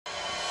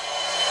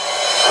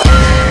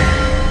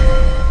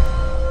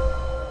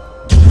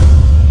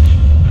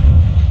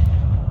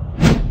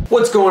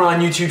What's going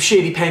on YouTube?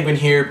 ShadyPenguinn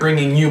here,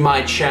 bringing you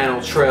my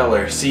channel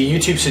trailer. See,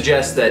 YouTube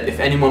suggests that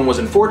if anyone was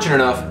unfortunate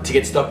enough to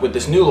get stuck with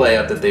this new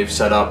layout that they've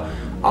set up,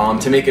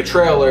 to make a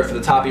trailer for the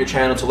top of your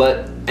channel to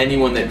let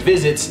anyone that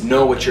visits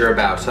know what you're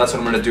about. So that's what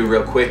I'm going to do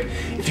real quick.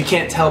 If you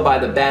can't tell by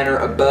the banner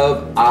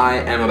above, I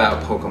am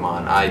about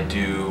Pokemon. I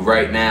do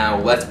right now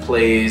Let's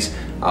Plays,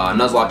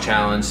 Nuzlocke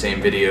Challenge,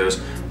 same videos,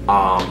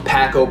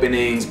 pack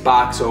openings,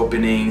 box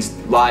openings,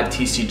 live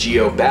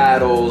TCGO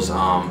battles,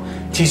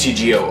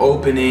 TCGO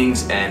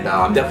openings, and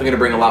I'm definitely going to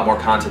bring a lot more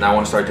content. I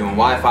want to start doing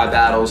Wi-Fi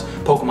battles,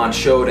 Pokemon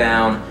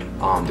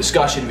Showdown,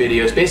 discussion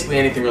videos, basically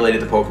anything related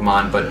to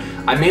Pokemon. But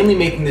I'm mainly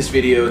making this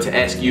video to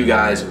ask you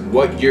guys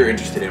what you're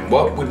interested in.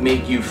 What would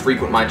make you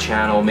frequent my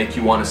channel, make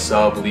you want to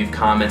sub, leave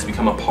comments,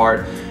 become a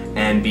part,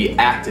 and be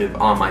active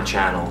on my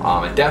channel.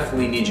 I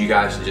definitely need you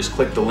guys to just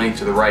click the link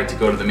to the right to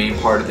go to the main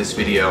part of this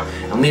video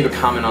and leave a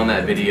comment on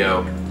that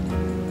video,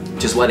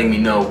 just letting me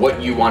know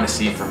what you want to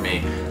see from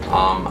me.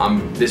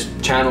 This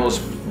channel is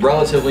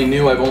relatively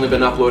new. I've only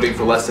been uploading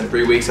for less than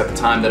 3 weeks at the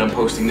time that I'm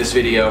posting this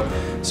video,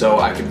 so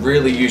I could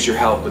really use your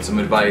help with some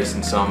advice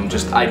and some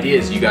just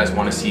ideas you guys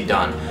want to see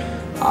done.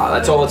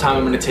 That's all the time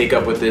I'm going to take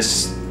up with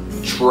this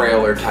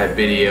trailer type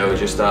video.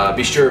 Just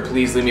be sure,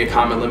 please leave me a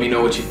comment, let me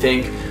know what you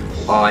think,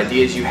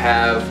 ideas you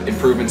have,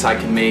 improvements I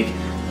can make.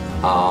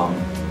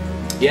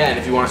 Yeah, and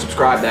if you want to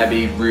subscribe, that'd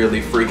be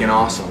really freaking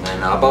awesome.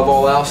 And above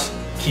all else,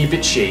 keep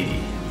it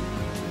shady.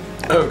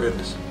 Oh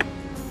goodness.